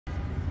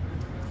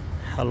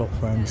Hello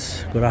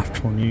friends, good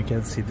afternoon. You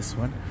can see this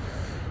one.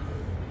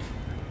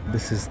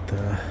 This is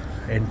the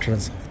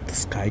entrance of the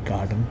Sky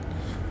Garden,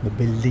 the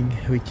building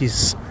which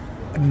is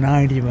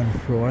 91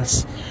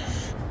 floors.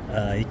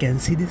 You can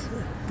see this,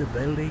 the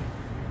building.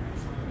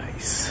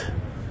 Nice.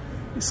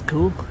 It's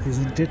cool,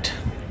 isn't it?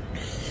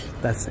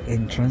 That's the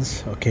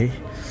entrance, okay.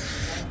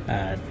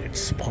 And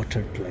it's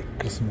spotted like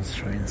Christmas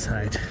tree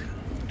inside.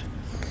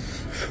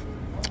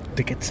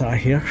 Tickets are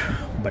here,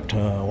 but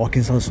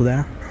walk-ins also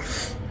there.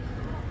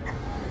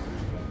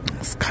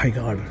 Sky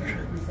Garden.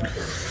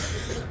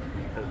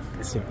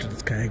 It's a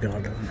Sky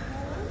Garden.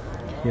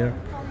 Here,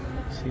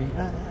 see,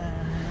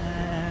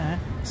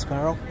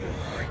 sparrow.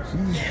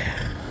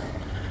 Yeah.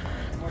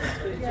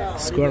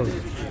 Squirrel.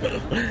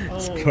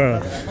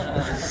 Squirrel.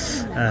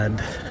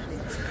 And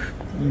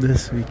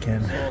this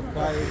weekend,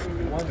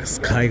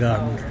 Sky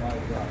Garden.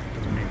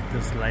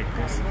 Just like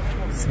this.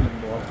 See,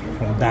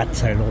 from that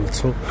side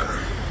also.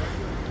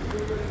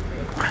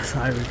 So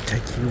I will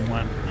take you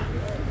one.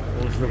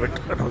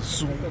 Also,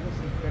 zoom.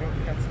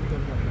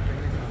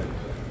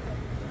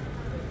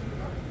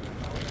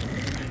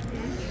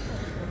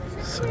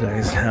 So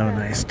guys, have a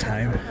nice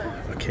time.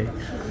 Okay,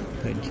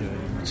 thank you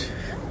very much.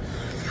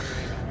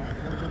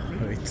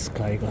 It's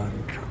Sky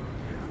Garden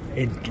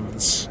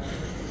entrance.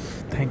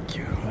 Thank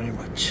you very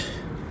much.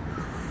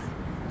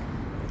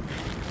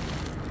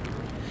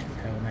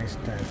 Have a nice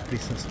time.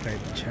 Please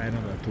subscribe to the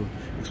channel Atul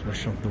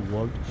Exploration of the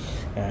World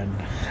and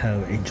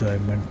have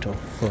enjoyment of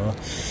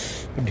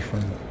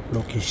different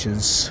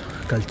locations,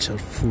 culture,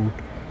 food,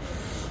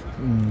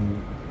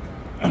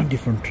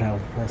 different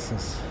travel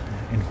places,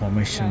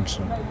 information.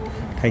 So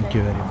thank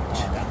you very much.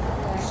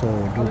 So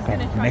do come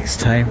next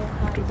time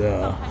to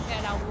the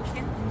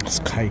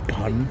Sky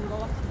Garden.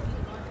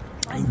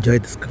 Enjoy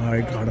the Sky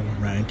Garden on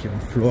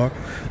 91st floor,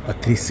 a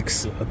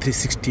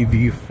 360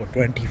 view for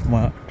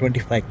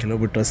 25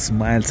 kilometers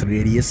miles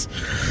radius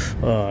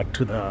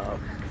to the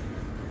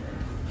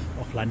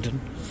of London.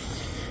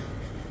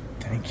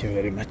 Thank you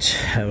very much.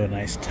 Have a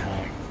nice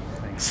time.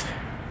 Thanks.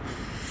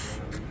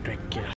 Take care.